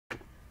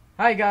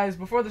Hi guys,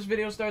 before this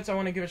video starts I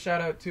want to give a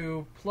shout out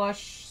to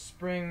Plush,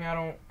 Spring I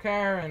don't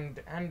care, and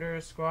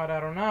Ender Squad I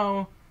don't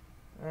know.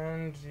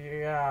 And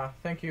yeah,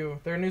 thank you.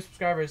 They're new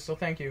subscribers, so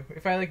thank you.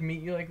 If I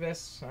meet you like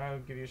this, I'll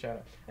give you a shout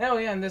out. Oh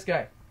yeah, and this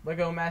guy,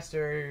 Lego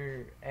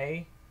Master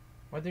A.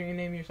 Why don't you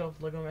name yourself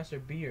Lego Master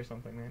B or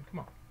something, man? Come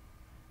on.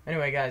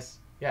 Anyway guys,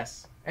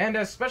 yes. And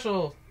a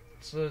special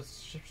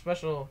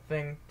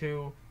thing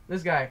to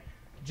this guy,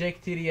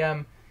 Jake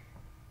TDM.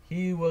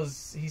 He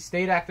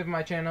stayed active in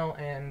my channel,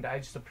 and I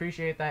just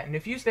appreciate that. And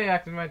if you stay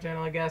active in my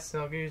channel, I guess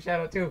I'll give you a shout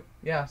out too.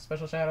 Yeah,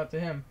 special shout out to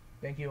him.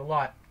 Thank you a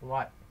lot.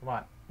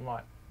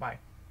 Bye.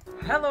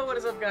 Hello, what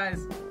is up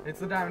guys? It's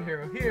the Diamond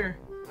Hero here.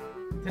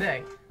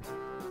 Today,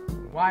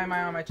 why am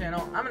I on my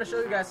channel? I'm gonna show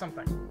you guys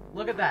something.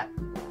 Look at that.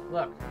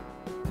 Look.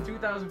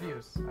 2,000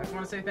 views. I just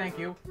want to say thank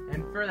you.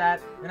 And for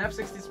that, an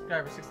F60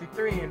 subscriber,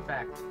 63 in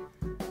fact.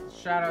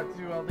 Shout out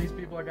to all these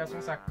people, I guess.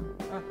 One sec.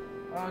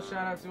 Shout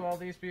out to all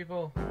these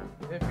people.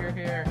 If you're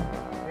here.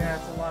 Yeah,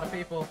 it's a lot of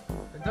people.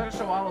 It doesn't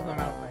show all of them,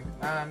 I don't think.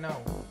 No.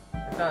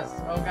 It does.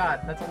 Oh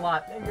god, that's a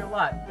lot. Thank you a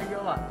lot. Thank you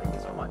a lot. Thank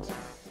you so much.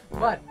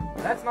 But,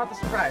 that's not the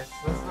surprise.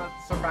 That's the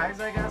surprise,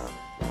 I guess.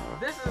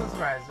 This is a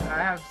surprise. I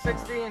have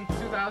 60 and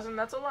 2,000.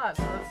 That's a lot.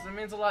 So that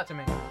means a lot to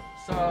me.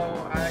 So,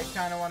 I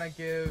kind of want to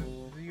give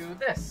you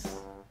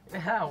this.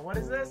 Yeah, what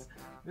is this?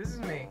 This is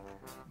me.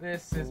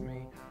 This is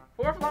me.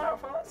 4 flower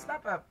follows. It's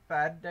not that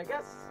bad, I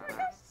guess.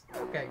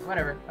 Okay,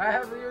 whatever. I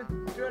have the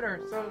Twitter,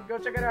 so go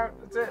check it out.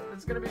 That's it.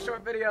 It's gonna be a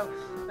short video,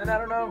 and I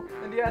don't know.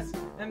 And yes,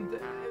 and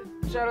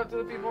shout out to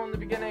the people in the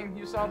beginning.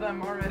 You saw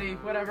them already.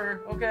 Whatever.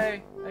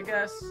 Okay, I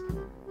guess.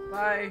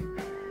 Bye.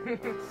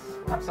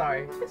 I'm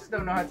sorry. I just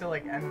don't know how to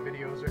end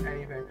videos or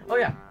anything. Oh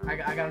yeah, I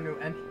got a new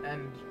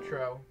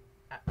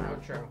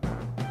outro.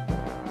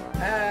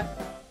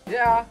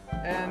 Yeah,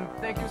 and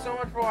thank you so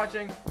much for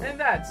watching. And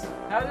that's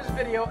how this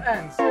video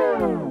ends.